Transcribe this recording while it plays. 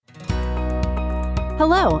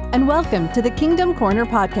Hello, and welcome to the Kingdom Corner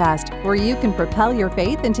podcast, where you can propel your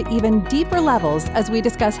faith into even deeper levels as we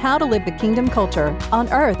discuss how to live the kingdom culture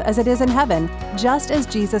on earth as it is in heaven, just as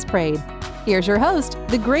Jesus prayed. Here's your host,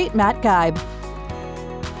 the great Matt Geib.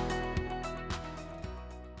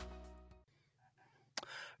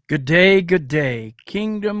 Good day,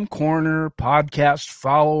 Kingdom Corner podcast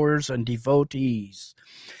followers and devotees.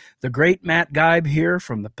 The great Matt Geib here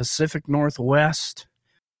from the Pacific Northwest.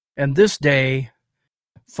 And this day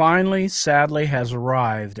finally, sadly, has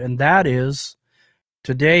arrived, and that is,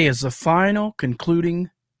 today is the final concluding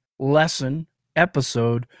lesson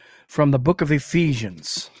episode from the book of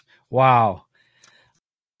Ephesians. Wow.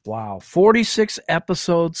 46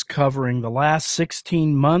 episodes covering the last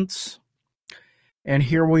 16 months, and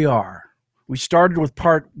here we are. We started with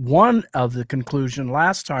part 1 of the conclusion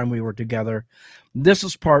last time we were together. This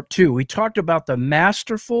is part 2. We talked about the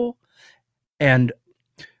masterful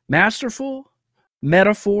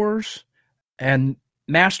metaphors and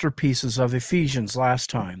masterpieces of Ephesians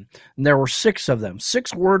last time. And there were 6 of them,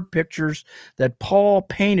 6 word pictures that Paul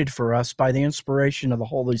painted for us by the inspiration of the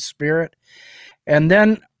Holy Spirit. And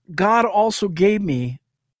then God also gave me,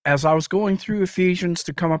 as I was going through Ephesians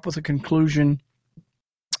to come up with a conclusion,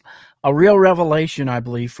 a real revelation, I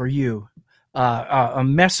believe, for you, a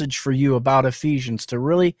message for you about Ephesians to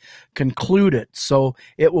really conclude it. So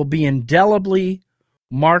it will be indelibly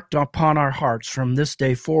marked upon our hearts from this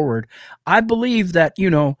day forward. I believe that,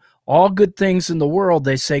 all good things in the world,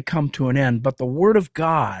 they say, come to an end, but the Word of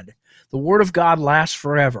God lasts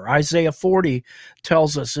forever. Isaiah 40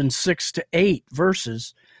 tells us in 6 to 8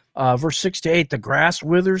 verses, verse 6 to 8, the grass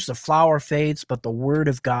withers, the flower fades, but the Word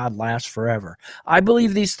of God lasts forever. I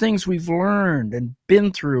believe these things we've learned and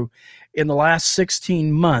been through in the last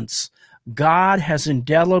 16 months, God has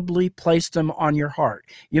indelibly placed them on your heart.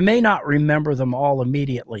 You may not remember them all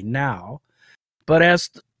immediately now, but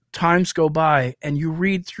as times go by and you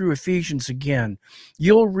read through Ephesians again,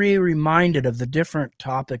 you'll be reminded of the different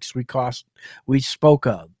topics we spoke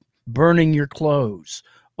of. Burning your clothes,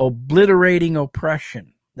 obliterating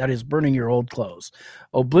oppression, that is, burning your old clothes,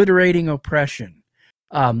 obliterating oppression,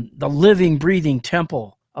 the living, breathing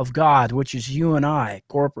temple of God, which is you and I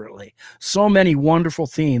corporately. So many wonderful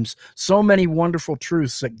themes, so many wonderful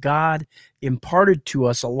truths that God imparted to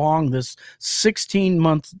us along this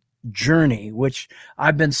 16-month journey, which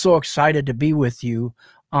I've been so excited to be with you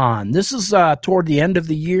on. This is toward the end of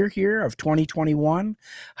the year here of 2021.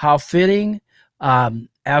 How fitting.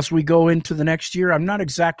 As we go into the next year, I'm not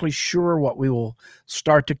exactly sure what we will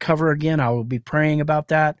start to cover again. I will be praying about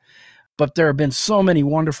that. But there have been so many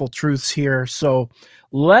wonderful truths here. So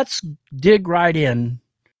let's dig right in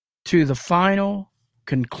to the final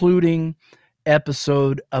concluding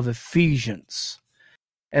episode of Ephesians.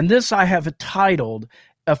 And this I have titled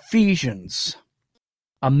Ephesians,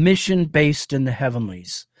 a mission based in the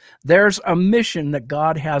heavenlies. There's a mission that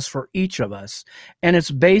God has for each of us, and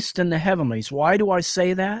it's based in the heavenlies. Why do I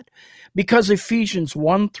say that? Because Ephesians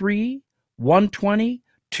 1:3, 1:20,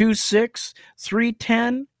 2:6,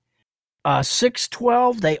 3:10,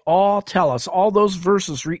 6:12, they all tell us, all those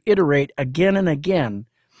verses reiterate again and again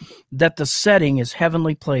that the setting is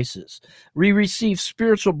heavenly places. We receive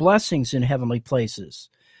spiritual blessings in heavenly places.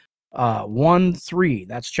 1:3,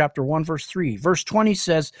 that's chapter 1, verse 3. Verse 20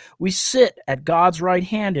 says, we sit at God's right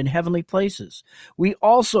hand in heavenly places. We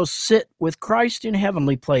also sit with Christ in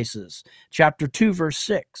heavenly places. Chapter 2, verse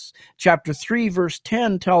 6. Chapter 3, verse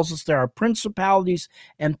 10 tells us there are principalities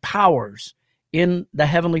and powers in the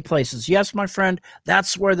heavenly places. Yes, my friend,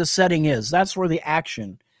 that's where the setting is. That's where the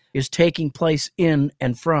action is taking place in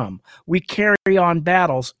and from. We carry on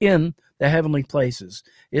battles in the heavenly places.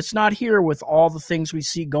 It's not here with all the things we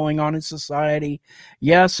see going on in society.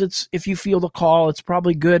 Yes, if you feel the call, it's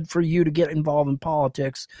probably good for you to get involved in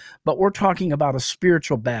politics, but we're talking about a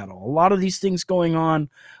spiritual battle. A lot of these things going on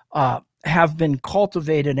have been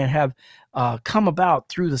cultivated and have come about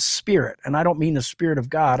through the Spirit. And I don't mean the Spirit of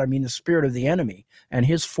God, I mean the spirit of the enemy and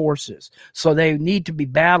his forces. So they need to be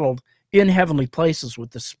battled in heavenly places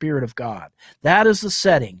with the Spirit of God. That is the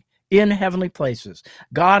setting, in heavenly places.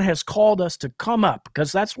 God has called us to come up,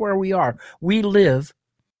 because that's where we are. We live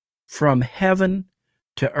from heaven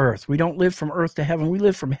to earth. We don't live from earth to heaven. We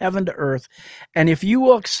live from heaven to earth. And if you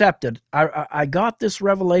will accept it, I got this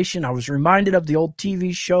revelation. I was reminded of the old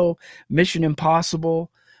TV show, Mission Impossible.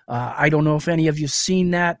 I don't know if any of you have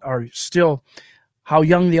seen that, or still how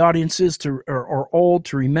young the audience is or old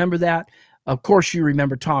to remember that. Of course, you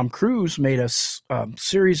remember Tom Cruise made a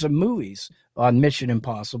series of movies on Mission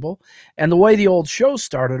Impossible. And the way the old show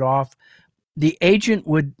started off, the agent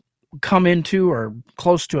would come into or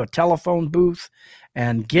close to a telephone booth,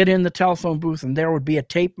 and get in the telephone booth, and there would be a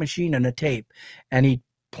tape machine and a tape. And he'd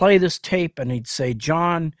play this tape, and he'd say,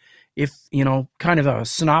 John, if, kind of a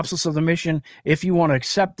synopsis of the mission, if you want to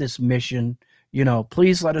accept this mission,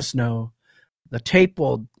 please let us know. The tape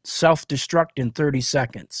will self-destruct in 30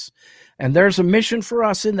 seconds. And there's a mission for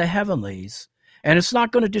us in the heavenlies, and it's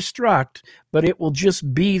not going to destruct, but it will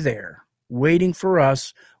just be there, waiting for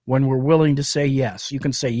us when we're willing to say yes. You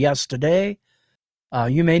can say yes today.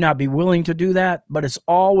 You may not be willing to do that, but it's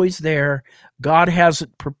always there. God has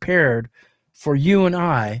it prepared for you and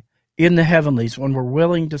I in the heavenlies when we're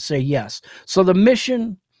willing to say yes. So the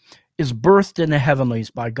mission is birthed in the heavenlies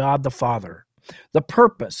by God the Father. The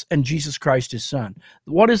purpose, and Jesus Christ, his Son.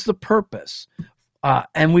 What is the purpose?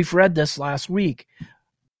 And we've read this last week.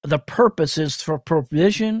 The purpose is for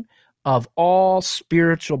provision of all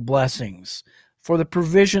spiritual blessings, for the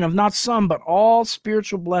provision of not some, but all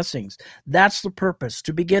spiritual blessings. That's the purpose,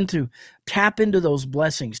 to begin to tap into those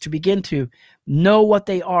blessings, to begin to know what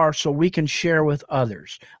they are so we can share with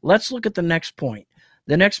others. Let's look at the next point.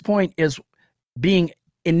 The next point is being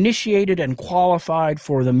initiated and qualified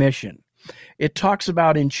for the mission. It talks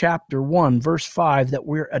about in chapter 1, verse 5, that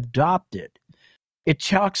we're adopted. It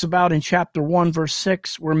talks about in chapter 1, verse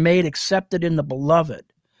 6, we're made accepted in the beloved.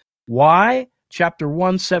 Why? Chapter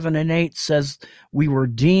 1, 7, and 8 says we were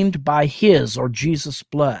redeemed by his, or Jesus'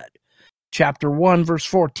 blood. Chapter 1, verse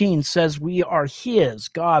 14 says we are his,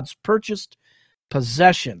 God's purchased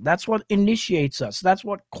possession. That's what initiates us. That's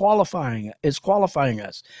what qualifying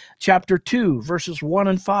us. Chapter 2, verses 1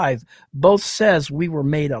 and 5, both says we were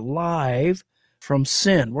made alive from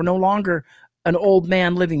sin. We're no longer an old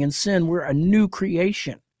man living in sin. We're a new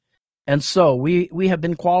creation. And so we have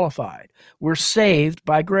been qualified. We're saved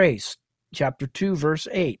by grace. Chapter 2, verse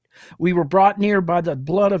 8. We were brought near by the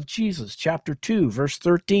blood of Jesus. Chapter 2, verse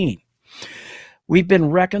 13. We've been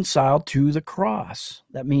reconciled to the cross.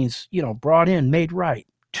 That means, brought in, made right.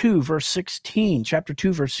 Chapter 2, verse 16.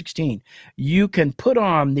 You can put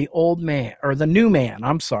on the old man, or the new man,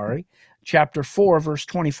 Chapter 4, verse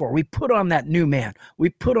 24. We put on that new man. We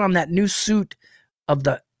put on that new suit of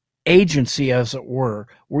the agency, as it were.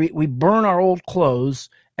 We burn our old clothes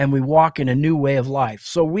and we walk in a new way of life.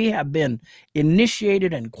 So we have been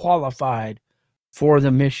initiated and qualified for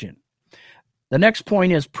the mission. The next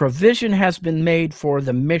point is provision has been made for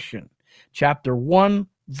the mission. Chapter 1,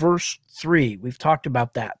 verse 3. We've talked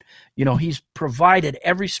about that. He's provided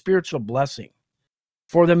every spiritual blessing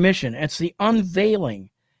for the mission. It's the unveiling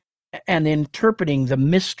and interpreting the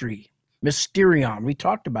mystery, mysterion. We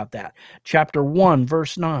talked about that. Chapter 1,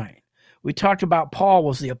 verse 9. We talked about Paul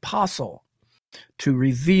was the apostle to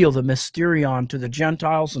reveal the mysterion to the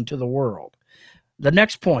Gentiles and to the world. The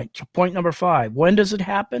next point number 5. When does it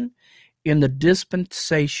happen? In the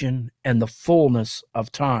dispensation and the fullness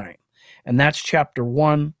of time. And that's chapter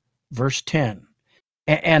 1, verse 10.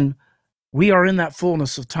 And we are in that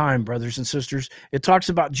fullness of time, brothers and sisters. It talks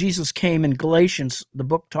about Jesus came in Galatians. The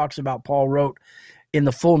book talks about, Paul wrote, in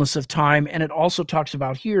the fullness of time. And it also talks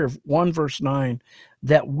about here, 1 verse 9,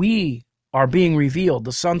 that we are being revealed,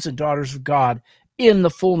 the sons and daughters of God, in the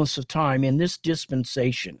fullness of time, in this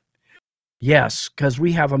dispensation. Yes, because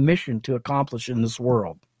we have a mission to accomplish in this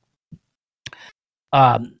world.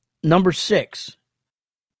 Number 6,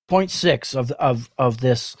 point 6 of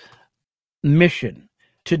this mission.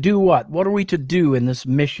 To do what? What are we to do in this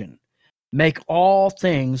mission? Make all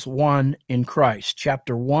things one in Christ.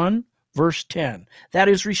 Chapter 1, verse 10. That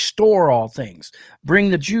is, restore all things.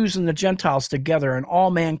 Bring the Jews and the Gentiles together and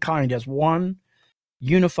all mankind as one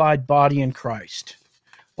unified body in Christ.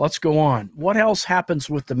 Let's go on. What else happens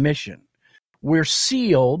with the mission? We're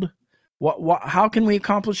sealed. How can we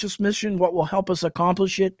accomplish this mission? What will help us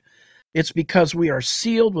accomplish it? It's because we are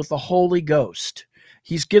sealed with the Holy Ghost.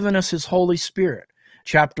 He's given us his Holy Spirit.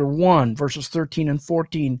 Chapter 1, verses 13 and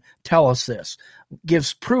 14 tell us this.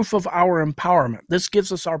 Gives proof of our empowerment. This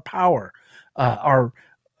gives us our power, our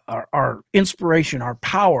inspiration, our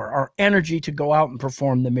power, our energy to go out and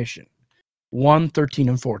perform the mission. 1, 13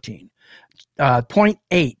 and 14. Point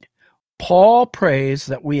 8. Paul prays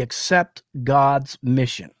that we accept God's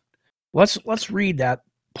mission. Let's read that.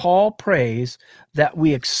 Paul prays that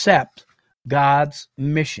we accept God's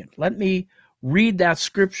mission. Let me read that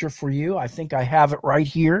scripture for you. I think I have it right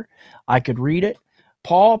here. I could read it.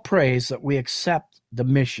 Paul prays that we accept the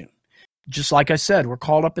mission. Just like I said, we're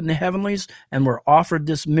called up in the heavenlies and we're offered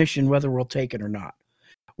this mission whether we'll take it or not.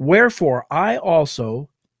 Wherefore I also,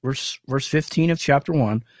 verse 15 of chapter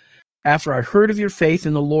 1, after I heard of your faith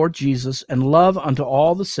in the Lord Jesus and love unto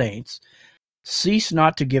all the saints, cease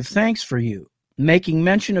not to give thanks for you, making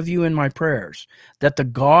mention of you in my prayers, that the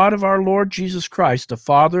God of our Lord Jesus Christ, the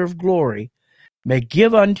Father of glory, may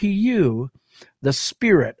give unto you the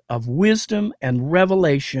spirit of wisdom and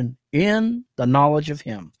revelation in the knowledge of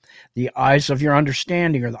him, the eyes of your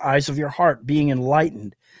understanding, or the eyes of your heart being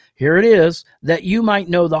enlightened. Here it is, that you might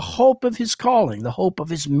know the hope of his calling, the hope of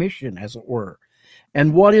his mission, as it were,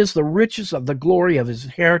 and what is the riches of the glory of his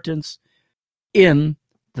inheritance in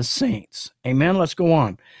the saints. Amen. Let's go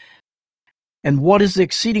on. And what is the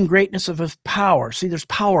exceeding greatness of his power? See, there's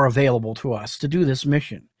power available to us to do this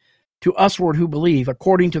mission. To usward who believe,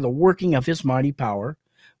 according to the working of his mighty power,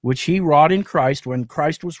 which he wrought in Christ when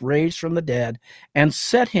Christ was raised from the dead, and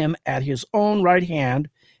set him at his own right hand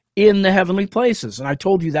in the heavenly places. And I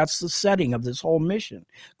told you that's the setting of this whole mission.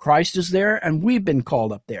 Christ is there, and we've been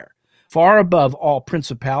called up there, far above all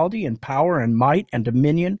principality and power and might and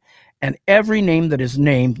dominion, and every name that is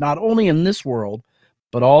named, not only in this world,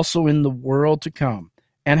 but also in the world to come,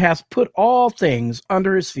 and hath put all things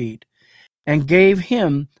under his feet, and gave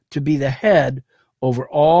him to be the head over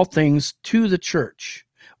all things to the church,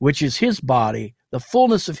 which is his body, the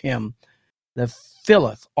fullness of him that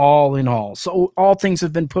filleth all in all. So all things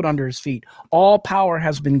have been put under his feet. All power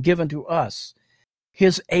has been given to us,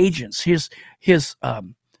 his agents, his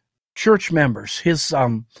church members, his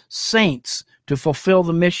saints, to fulfill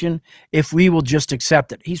the mission if we will just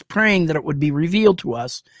accept it. He's praying that it would be revealed to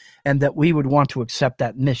us and that we would want to accept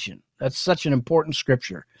that mission. That's such an important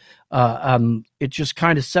scripture. It just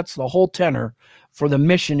kind of sets the whole tenor for the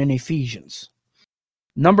mission in Ephesians.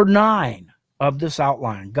 Number 9 of this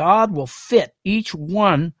outline, God will fit each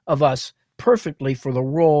one of us perfectly for the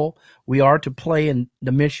role we are to play in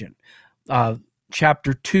the mission.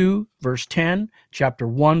 Chapter 2, verse 10, chapter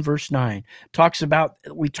 1, verse 9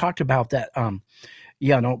 we talked about that.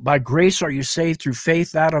 By grace are you saved through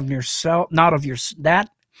faith, that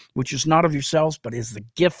which is not of yourselves, but is the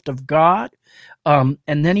gift of God. And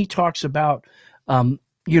then he talks about,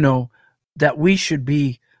 that we should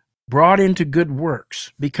be brought into good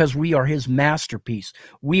works because we are his masterpiece.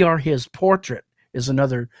 We are his portrait, is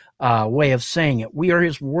another way of saying it. We are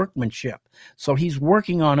his workmanship. So he's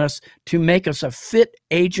working on us to make us a fit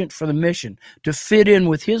agent for the mission, to fit in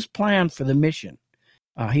with his plan for the mission.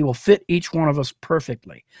 He will fit each one of us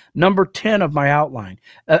perfectly. Number 10 of my outline,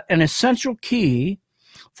 an essential key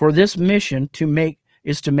for this mission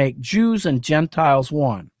is to make Jews and Gentiles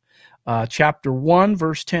one. Chapter 1,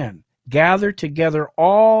 verse 10, gather together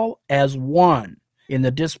all as one in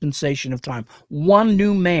the dispensation of time. One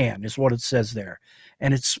new man is what it says there.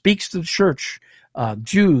 And it speaks to the church,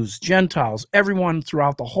 Jews, Gentiles, everyone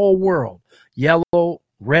throughout the whole world, yellow,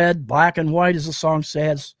 red, black, and white, as the song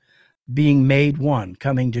says, being made one,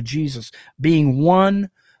 coming to Jesus, being one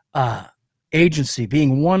agency,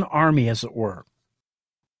 being one army, as it were.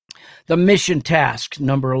 The mission task,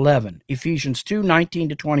 number 11, Ephesians 2, 19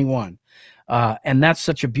 to 21. And that's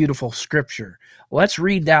such a beautiful scripture. Let's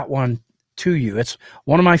read that one to you. It's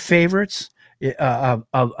one of my favorites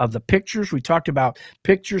of the pictures. We talked about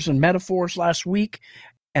pictures and metaphors last week,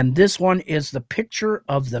 and this one is the picture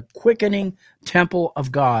of the quickening temple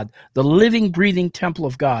of God, the living, breathing temple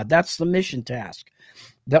of God. That's the mission task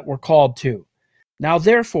that we're called to. Now,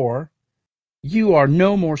 therefore, you are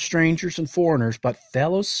no more strangers and foreigners, but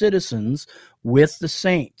fellow citizens with the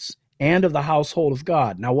saints and of the household of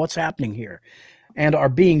God. Now, what's happening here? And are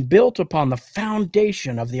being built upon the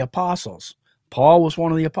foundation of the apostles. Paul was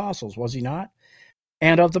one of the apostles, was he not?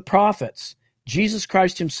 And of the prophets, Jesus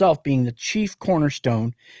Christ himself being the chief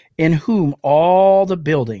cornerstone, in whom all the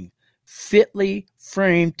building fitly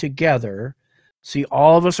framed together. See,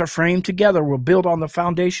 all of us are framed together. We're built on the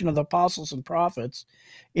foundation of the apostles and prophets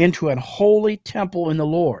into a holy temple in the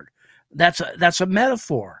Lord. That's a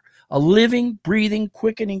metaphor, a living, breathing,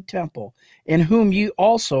 quickening temple, in whom you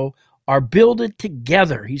also are builded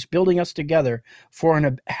together. He's building us together for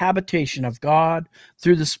an habitation of God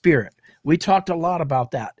through the Spirit. We talked a lot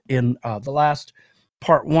about that in the last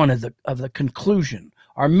part 1 of the conclusion.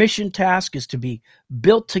 Our mission task is to be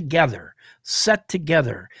built together, set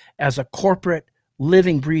together as a corporate,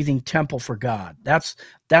 living, breathing temple for God. That's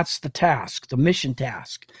the task, the mission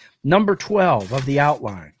task. Number 12 of the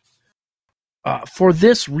outline. For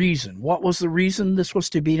this reason, what was the reason this was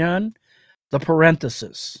to be done? The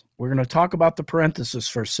parenthesis. We're going to talk about the parenthesis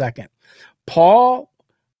for a second. Paul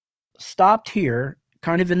stopped here,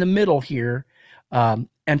 kind of in the middle here, and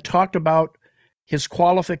talked about his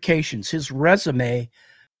qualifications, his resume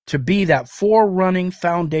to be that forerunning,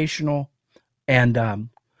 foundational, and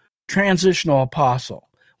transitional apostle.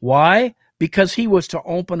 Why? Because he was to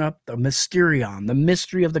open up the mysterion, the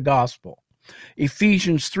mystery of the gospel.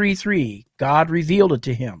 Ephesians 3:3, God revealed it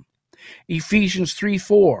to him. Ephesians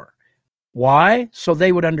 3:4, Why? So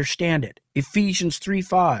they would understand it. Ephesians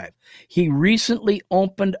 3:5. He recently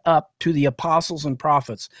opened up to the apostles and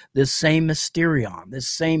prophets this same mysterion, this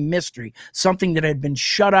same mystery, something that had been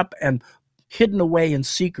shut up and hidden away in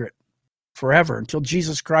secret forever until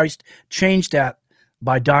Jesus Christ changed that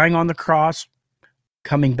by dying on the cross,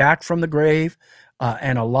 coming back from the grave,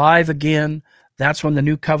 and alive again. That's when the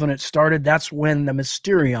new covenant started. That's when the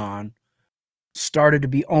mysterion started to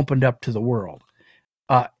be opened up to the world.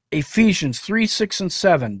 Ephesians 3, 6, and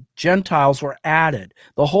 7, Gentiles were added.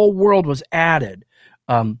 The whole world was added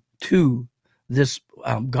to this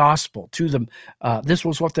gospel. To them, this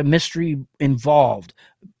was what the mystery involved,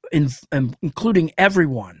 including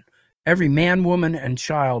everyone, every man, woman, and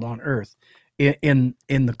child on earth, in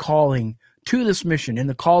the calling to this mission, in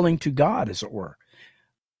the calling to God, as it were.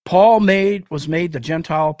 Paul was made the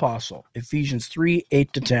Gentile apostle. Ephesians 3,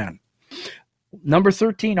 8 to 10. Number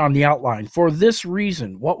 13 on the outline. For this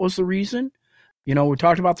reason. What was the reason? We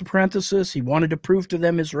talked about the parenthesis. He wanted to prove to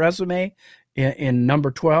them his resume in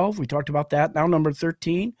number 12. We talked about that. Now number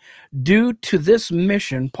 13. Due to this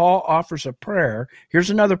mission, Paul offers a prayer. Here's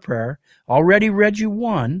another prayer. Already read you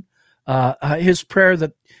one. His prayer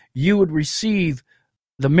that you would receive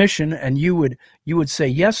the mission and you would say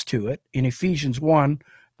yes to it in Ephesians 1,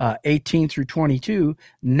 18 through 22.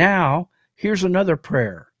 Now, here's another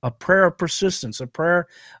prayer. A prayer of persistence, a prayer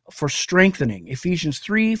for strengthening. Ephesians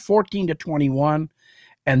 3, 14 to 21.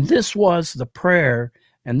 And this was the prayer,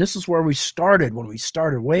 and this is where we started, when we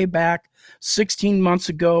started way back 16 months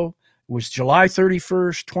ago. It was July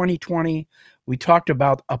 31st, 2020. We talked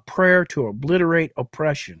about a prayer to obliterate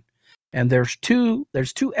oppression. And there's two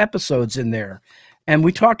episodes in there. And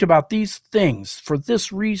we talked about these things for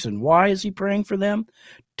this reason. Why is he praying for them?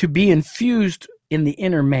 To be infused in the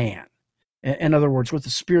inner man. In other words, with the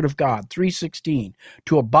Spirit of God, 3:16,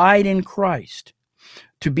 to abide in Christ,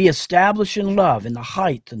 to be established in love, in the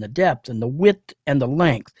height and the depth and the width and the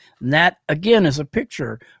length. And that, again, is a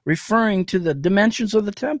picture referring to the dimensions of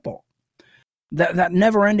the temple, that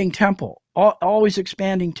never-ending temple, always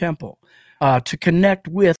expanding temple, to connect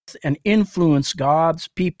with and influence God's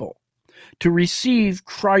people, to receive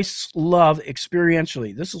Christ's love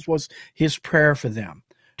experientially. This was his prayer for them.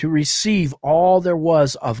 To receive all there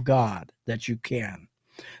was of God that you can.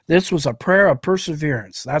 This was a prayer of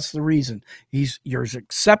perseverance. That's the reason. You're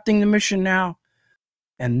accepting the mission now,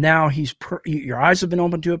 and now your eyes have been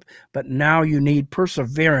opened to it, but now you need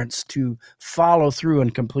perseverance to follow through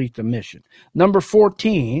and complete the mission. Number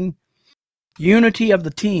 14, unity of the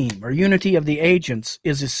team or unity of the agents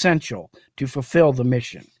is essential to fulfill the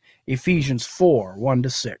mission. Ephesians 4, 1 to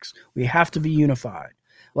 6. We have to be unified.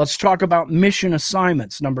 Let's talk about mission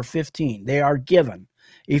assignments, number 15. They are given.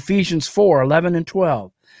 Ephesians 4, 11 and 12.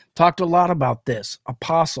 Talked a lot about this.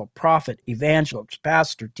 Apostle, prophet, evangelist,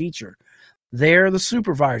 pastor, teacher. They're the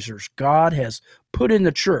supervisors God has put in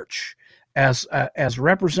the church as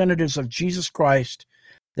representatives of Jesus Christ.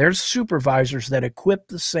 They're supervisors that equip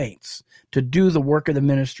the saints to do the work of the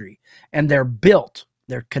ministry. And they're built,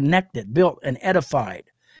 they're connected, built and edified.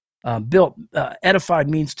 Edified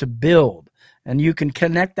means to build. And you can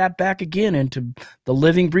connect that back again into the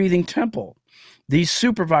living, breathing temple. These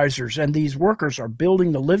supervisors and these workers are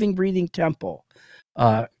building the living, breathing temple.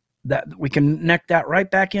 That we can connect that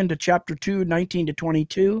right back into chapter 2, 19 to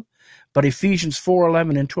 22. But Ephesians 4,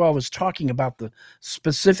 11 and 12 is talking about the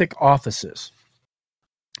specific offices.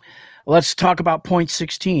 Let's talk about point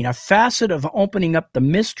 16. A facet of opening up the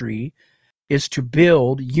mystery is to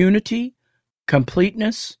build unity,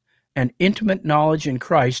 completeness, and intimate knowledge in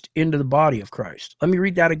Christ into the body of Christ. Let me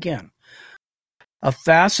read that again. A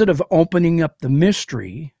facet of opening up the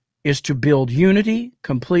mystery is to build unity,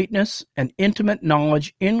 completeness, and intimate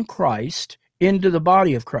knowledge in Christ into the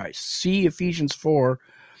body of Christ. See Ephesians 4,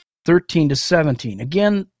 13 to 17.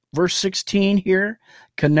 Again, verse 16 here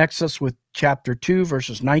connects us with chapter 2,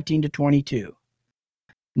 verses 19 to 22.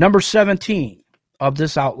 Number 17 of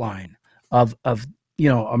this outline of a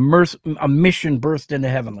mission birthed in the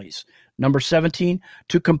heavenlies. Number 17,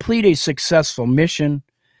 to complete a successful mission,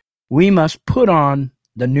 we must put on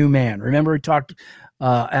the new man. Remember we talked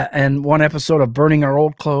in one episode of burning our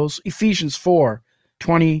old clothes? Ephesians 4,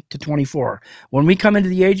 20 to 24. When we come into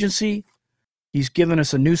the agency, he's given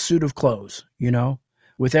us a new suit of clothes,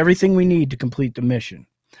 with everything we need to complete the mission.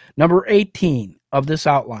 Number 18 of this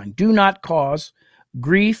outline, do not cause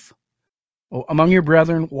grief among your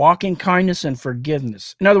brethren, walk in kindness and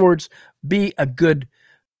forgiveness. In other words, be a good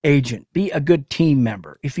agent, be a good team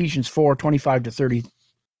member. Ephesians 4, 25 to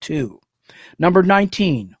 32. Number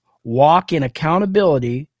 19, walk in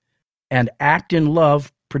accountability and act in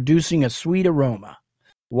love, producing a sweet aroma.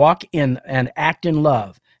 Walk in and act in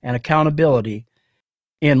love and accountability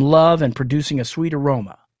in love and producing a sweet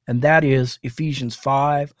aroma. And that is Ephesians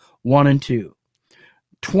 5, 1 and 2.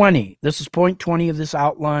 20, this is point 20 of this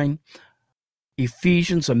outline.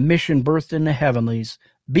 Ephesians, a mission birthed in the heavenlies.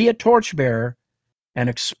 Be a torchbearer and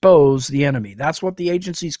expose the enemy. That's what the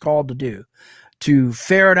agency's called to do, to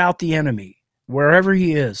ferret out the enemy wherever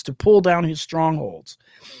he is, to pull down his strongholds.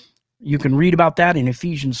 You can read about that in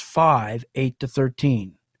Ephesians 5, 8 to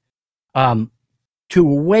 13. To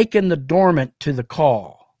awaken the dormant to the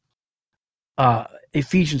call.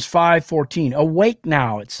 Ephesians 5:14. Awake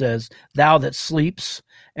now, it says, thou that sleeps,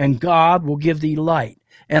 and God will give thee light.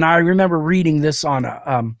 And I remember reading this on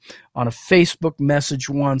a Facebook message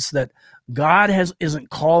once, that God isn't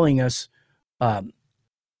calling us.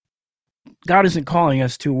 God isn't calling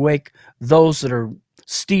us to awake those that are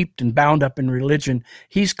steeped and bound up in religion.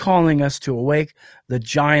 He's calling us to awake the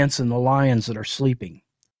giants and the lions that are sleeping.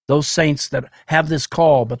 Those saints that have this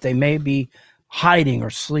call, but they may be hiding or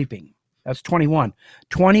sleeping. That's 21.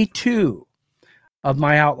 22 of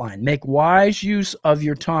my outline. Make wise use of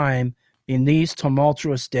your time in these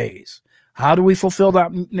tumultuous days. How do we fulfill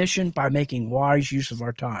that mission? By making wise use of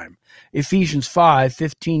our time. Ephesians 5,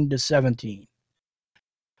 15 to 17.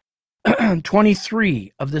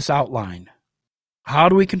 23 of this outline. How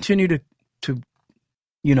do we continue to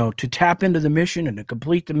tap into the mission and to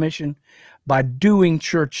complete the mission? By doing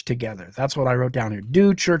church together. That's what I wrote down here.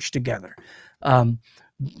 Do church together.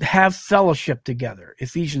 Have fellowship together.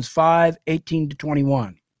 Ephesians 5, 18 to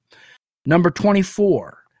 21. Number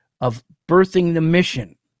 24 of birthing the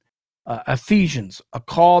mission. Ephesians, a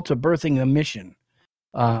call to birthing the mission.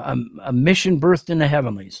 A mission birthed in the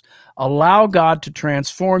heavenlies. Allow God to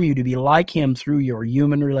transform you to be like him through your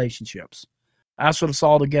human relationships. That's what it's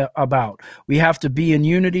all about. We have to be in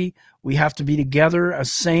unity. We have to be together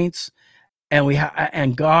as saints,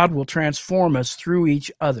 and God will transform us through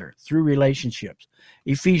each other, through relationships.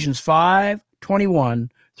 Ephesians 5, 21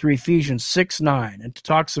 through Ephesians 6, 9. And it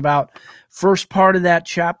talks about first part of that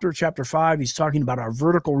chapter 5, he's talking about our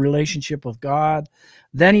vertical relationship with God.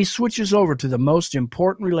 Then he switches over to the most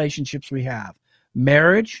important relationships we have.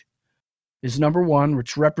 Marriage is number 1,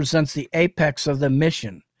 which represents the apex of the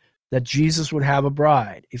mission, that Jesus would have a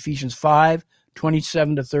bride. Ephesians 5,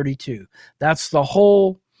 27 to 32. That's the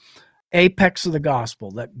whole apex of the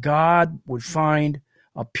gospel, that God would find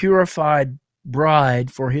a purified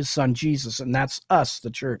bride for his son Jesus, and that's us,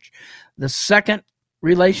 the church. The second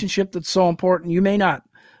relationship that's so important, you may not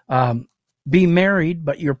be married,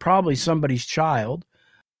 but you're probably somebody's child.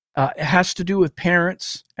 It has to do with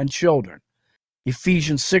parents and children.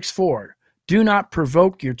 Ephesians 6, 4. Do not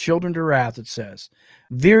provoke your children to wrath, it says.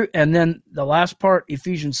 And then the last part,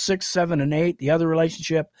 Ephesians 6, 7, and 8, the other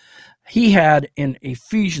relationship, he had in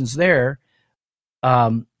Ephesians there,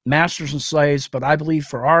 masters and slaves, but I believe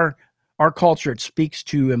for our culture, it speaks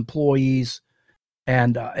to employees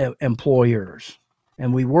and employers.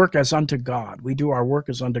 And we work as unto God. We do our work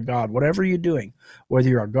as unto God. Whatever you're doing, whether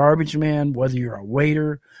you're a garbage man, whether you're a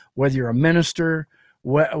waiter, whether you're a minister,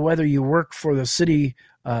 whether you work for the city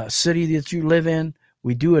that you live in,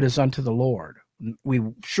 we do it as unto the Lord. We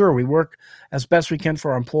work as best we can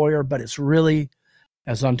for our employer, but it's really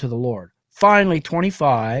as unto the Lord. Finally,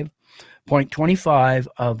 25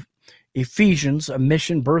 of Ephesians, a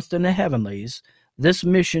mission birthed in the heavenlies. This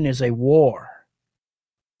mission is a war.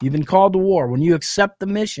 You've been called to war. When you accept the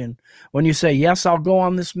mission, when you say, yes, I'll go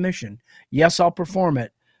on this mission, yes, I'll perform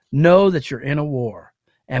it, know that you're in a war.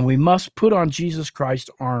 And we must put on Jesus Christ's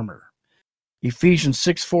armor. Ephesians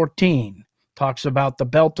 6:14 talks about the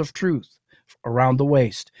belt of truth around the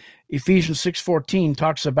waist. Ephesians 6:14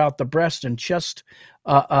 talks about the breast and chest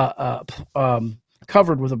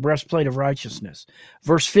covered with a breastplate of righteousness.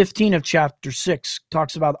 Verse 15 of chapter 6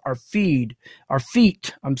 talks about our feet,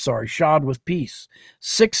 shod with peace.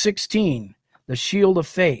 6:16, the shield of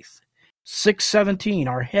faith. 6:17,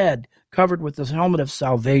 our head covered with the helmet of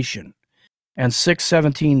salvation. And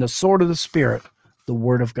 6:17, the sword of the Spirit, the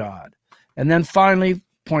word of God. And then finally,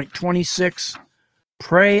 point 26,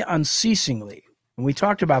 pray unceasingly. And we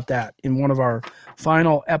talked about that in one of our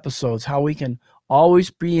final episodes, how we can always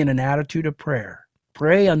be in an attitude of prayer.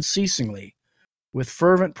 Pray unceasingly with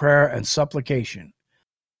fervent prayer and supplication.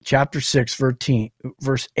 Chapter 6,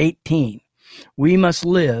 verse 18. We must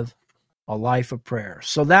live a life of prayer.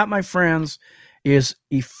 So that, my friends, is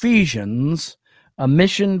Ephesians, a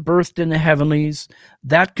mission birthed in the heavenlies.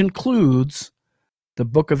 That concludes the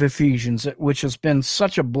book of Ephesians, which has been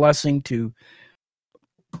such a blessing to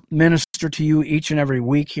minister to you each and every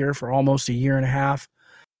week here for almost a year and a half.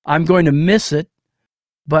 I'm going to miss it,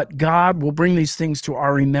 but God will bring these things to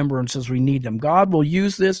our remembrance as we need them. God will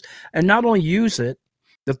use this, and not only use it,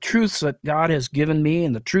 the truths that God has given me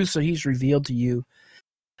and the truths that he's revealed to you.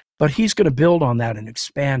 But he's going to build on that and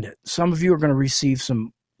expand it. Some of you are going to receive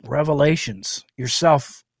some revelations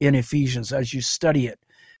yourself in Ephesians as you study it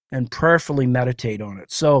and prayerfully meditate on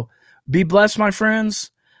it. So be blessed, my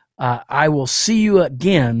friends. I will see you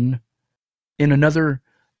again in another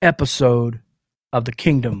episode of the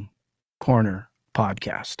Kingdom Corner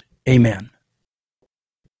podcast. Amen.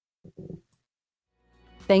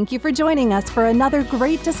 Thank you for joining us for another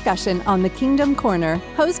great discussion on the Kingdom Corner,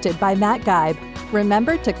 hosted by Matt Geib.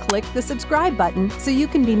 Remember to click the subscribe button so you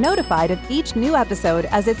can be notified of each new episode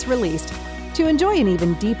as it's released. To enjoy an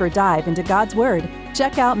even deeper dive into God's Word,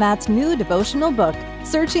 check out Matt's new devotional book,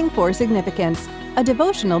 Searching for Significance, a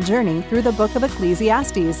devotional journey through the book of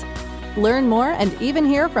Ecclesiastes. Learn more and even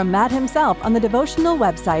hear from Matt himself on the devotional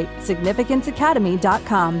website,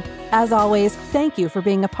 significanceacademy.com. As always, thank you for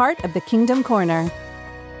being a part of the Kingdom Corner.